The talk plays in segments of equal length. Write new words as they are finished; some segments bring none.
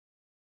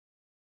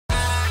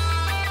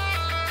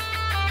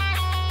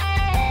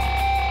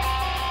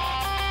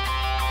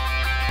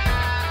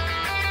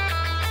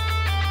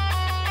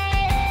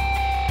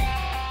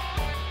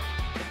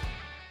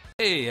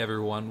Hey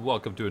everyone,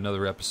 welcome to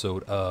another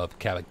episode of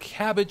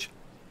Cabbage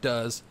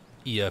Does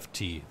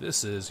EFT.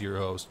 This is your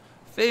host,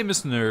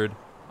 Famous Nerd,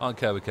 on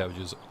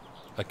Cabbage's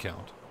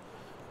account.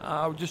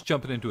 We're just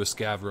jumping into a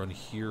SCAV run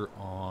here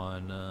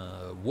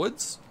on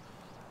Woods.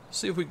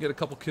 See if we can get a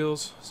couple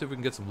kills, see if we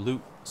can get some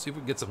loot, see if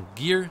we can get some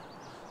gear.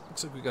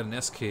 Looks like we got an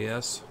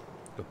SKS,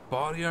 got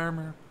body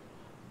armor,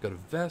 got a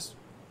vest,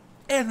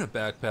 and a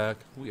backpack.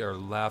 We are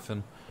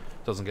laughing.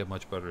 Doesn't get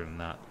much better than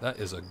that. That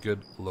is a good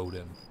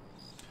load-in.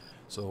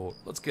 So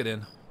let's get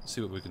in,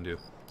 see what we can do,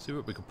 see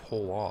what we can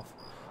pull off.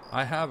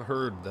 I have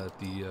heard that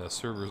the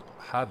servers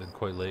have been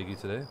quite laggy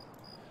today,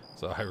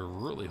 so I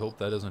really hope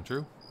that isn't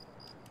true.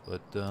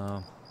 But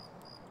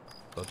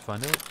let's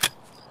find out.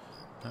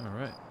 All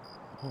right.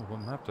 Oh, what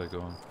map did I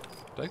go on?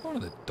 Did I go in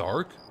the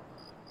dark?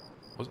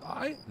 Was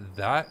I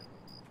that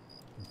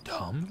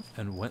dumb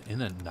and went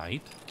in at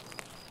night?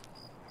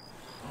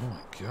 Oh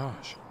my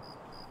gosh.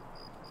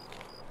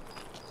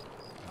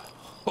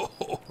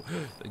 Oh,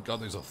 thank God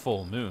there's a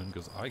full moon,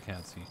 because I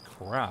can't see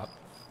crap.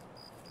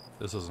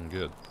 This isn't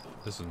good.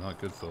 This is not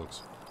good,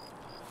 folks.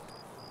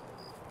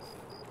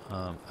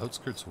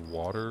 Outskirts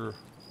water,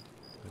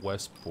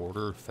 west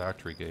border,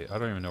 factory gate. I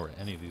don't even know where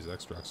any of these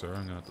extracts are.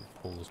 I'm going to have to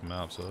pull those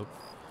maps up.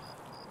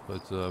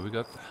 But we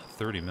got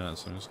 30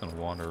 minutes, so I'm just going to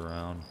wander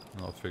around,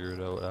 and I'll figure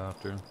it out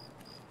after.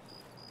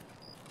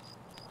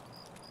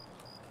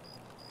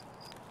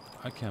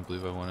 I can't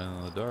believe I went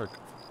in the dark.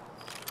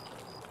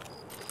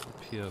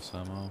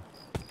 PSMO.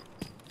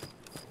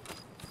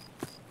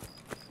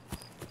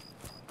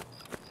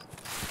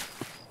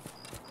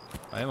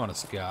 I am on a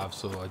SCAV,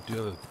 so I do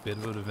have a bit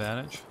of an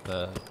advantage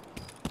that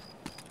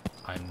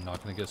I'm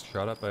not going to get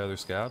shot at by other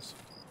SCAVs,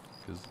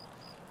 because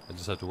I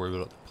just have to worry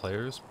about the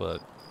players.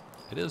 But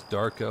it is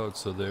dark out,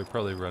 so they're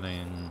probably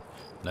running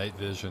night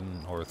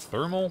vision or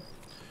thermal,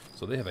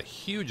 so they have a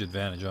huge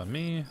advantage on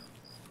me.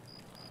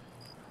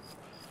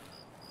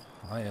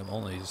 I am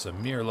only just a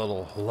mere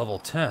little level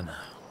 10.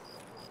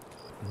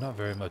 Not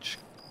very much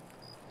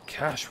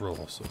cash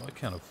roll, so I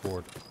can't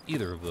afford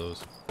either of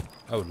those.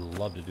 I would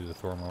love to do the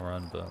thermal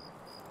run, but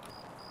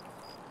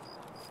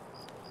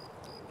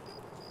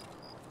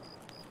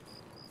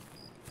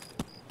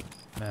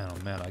man,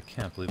 oh man, I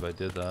can't believe I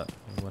did that.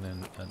 I went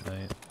in at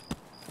night.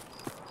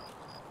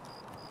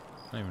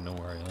 I don't even know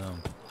where I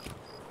am.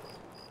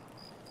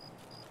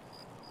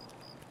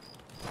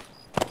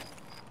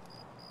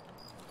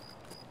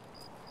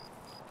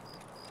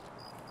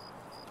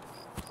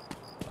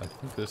 I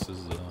think this is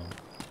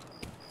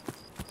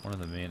one of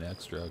the main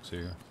extracts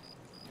here.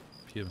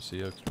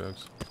 PMC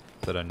extracts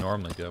that I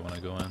normally get when I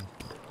go in.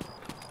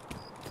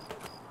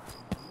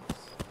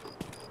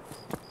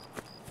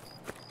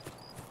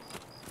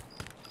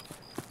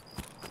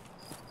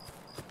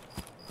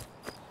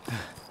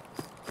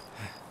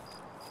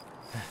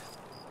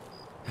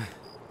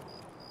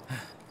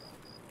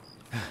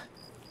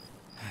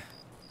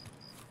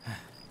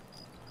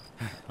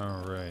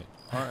 Alright,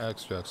 our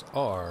extracts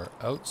are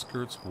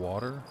outskirts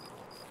water,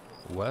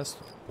 west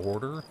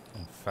border,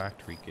 and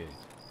factory gate.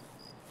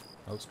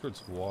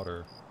 Outskirts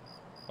water.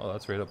 Oh,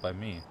 that's right up by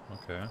me.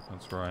 Okay,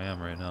 that's where I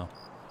am right now.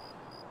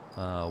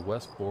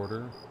 West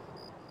border.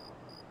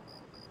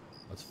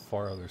 That's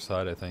far other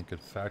side, I think. And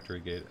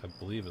factory gate, I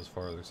believe, is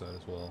far other side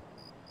as well.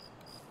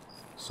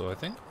 So I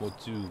think we'll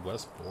do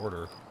west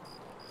border.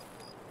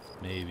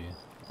 Maybe.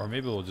 Or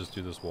maybe we'll just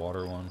do this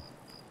water one.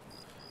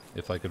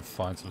 If I could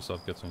find some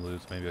stuff, get some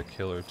loot, maybe a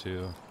kill or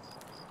two.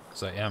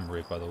 Because I am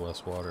right by the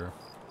west water.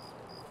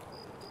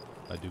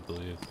 I do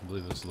believe. I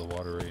believe this is the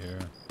water right here.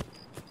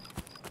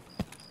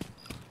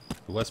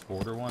 The west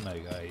border one,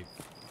 I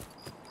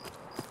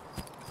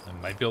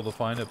might be able to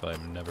find it, but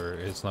I've never.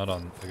 It's not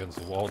on against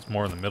the wall. It's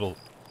more in the middle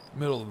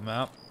of the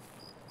map.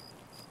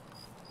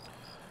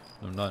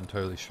 I'm not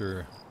entirely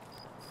sure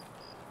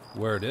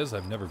where it is.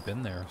 I've never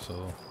been there,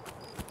 so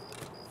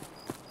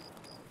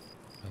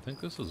I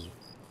think this is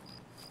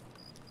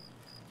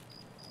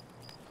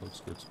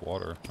outskirts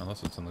water,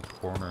 unless it's in the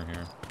corner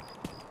here.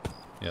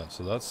 Yeah,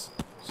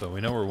 so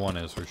we know where one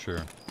is for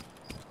sure.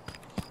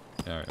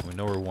 Alright, we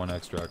know where one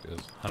extract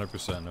is.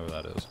 100% know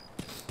where that is.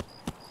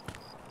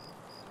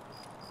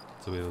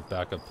 So we have a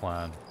backup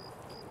plan.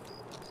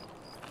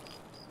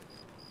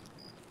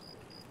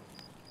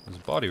 There's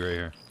a body right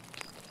here.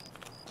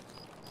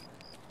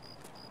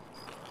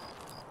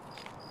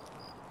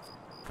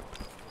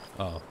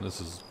 Oh,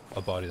 this is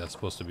a body that's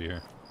supposed to be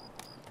here.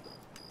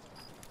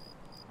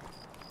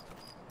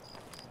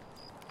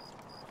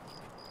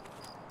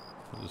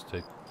 We'll just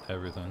take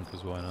everything,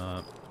 because why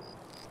not?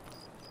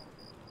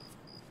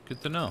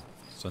 Good to know.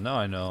 So now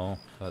I know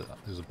that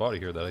there's a body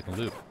here that I can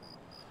loot.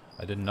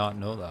 I did not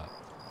know that.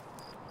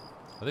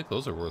 I think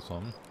those are worth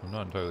something. I'm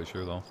not entirely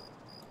sure though.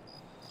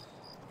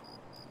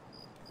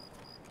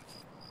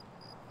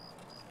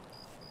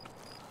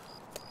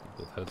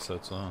 Put the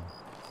headsets on.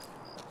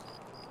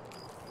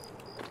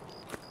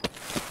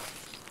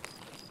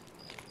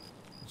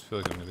 I just feel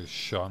like I'm gonna get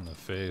shot in the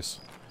face.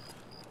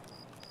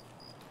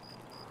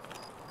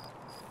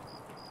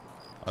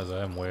 As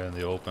I am way in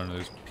the open,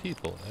 there's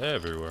people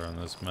everywhere on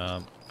this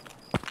map.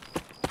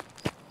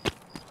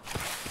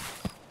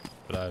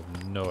 I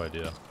have no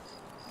idea.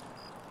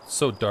 It's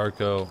so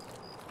dark out.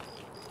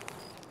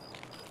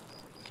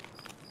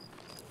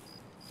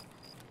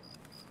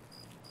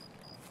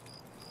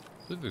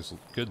 I think there's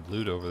good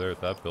loot over there at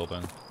that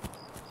building.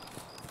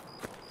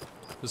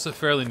 This is a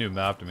fairly new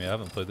map to me. I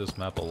haven't played this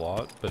map a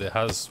lot, but it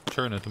has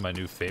turned into my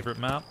new favorite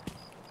map.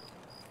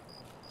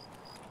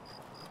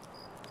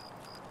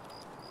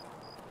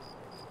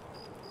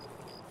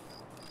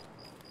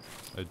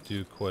 I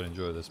do quite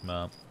enjoy this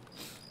map.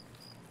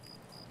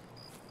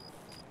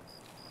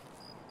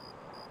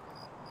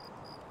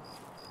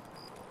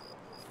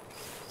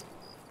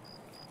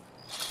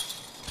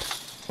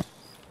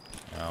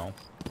 Ow.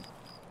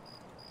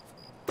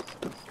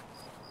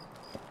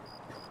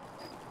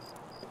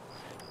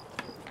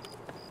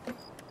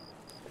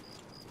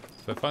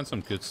 If I find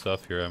some good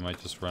stuff here, I might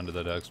just run to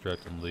that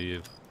extract and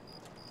leave.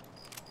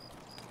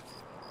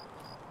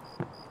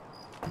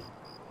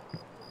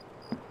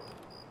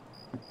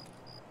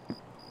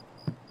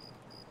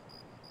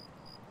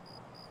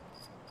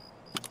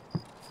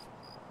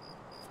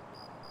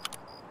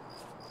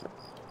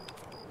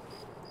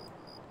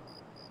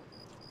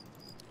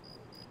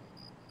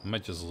 I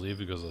might just leave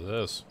because of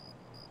this.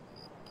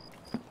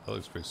 That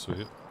looks pretty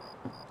sweet.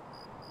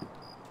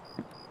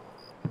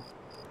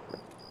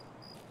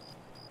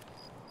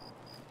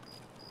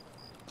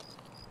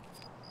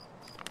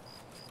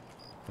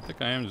 I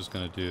think I am just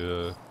gonna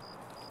do a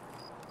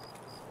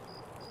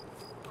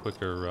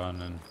quicker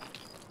run, and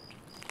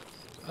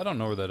I don't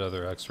know where that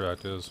other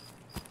extract is.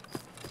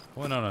 I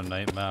went on a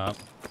night map.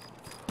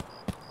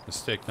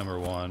 Mistake number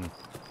one.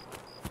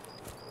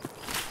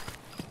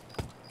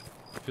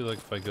 I feel like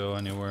if I go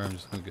anywhere, I'm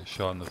just gonna get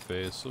shot in the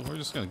face. So we're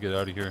just gonna get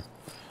out of here,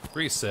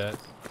 reset,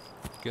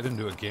 get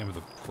into a game at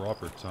the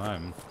proper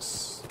time.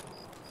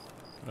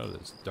 Get out of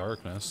this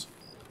darkness.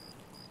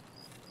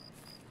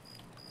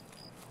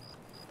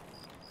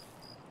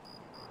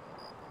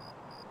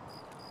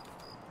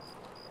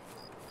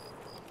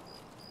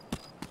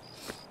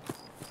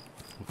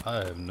 I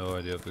have no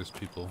idea if there's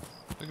people.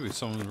 There could be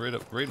someone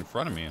right in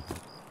front of me,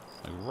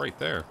 like right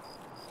there.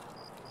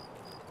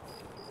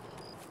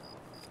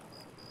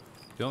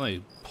 The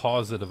only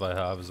positive I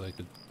have is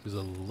is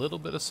a little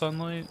bit of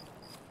sunlight,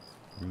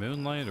 or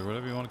moonlight, or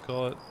whatever you want to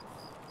call it.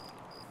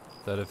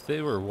 That if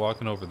they were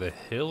walking over the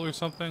hill or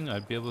something,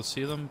 I'd be able to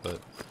see them.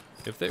 But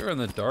if they were in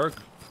the dark,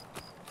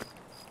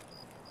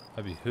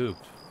 I'd be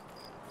hooped.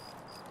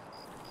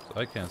 So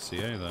I can't see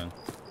anything.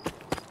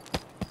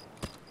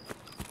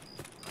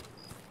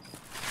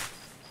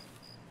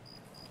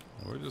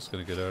 We're just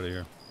gonna get out of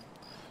here.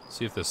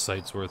 See if this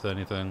site's worth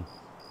anything.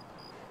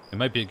 It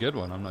might be a good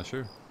one, I'm not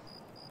sure.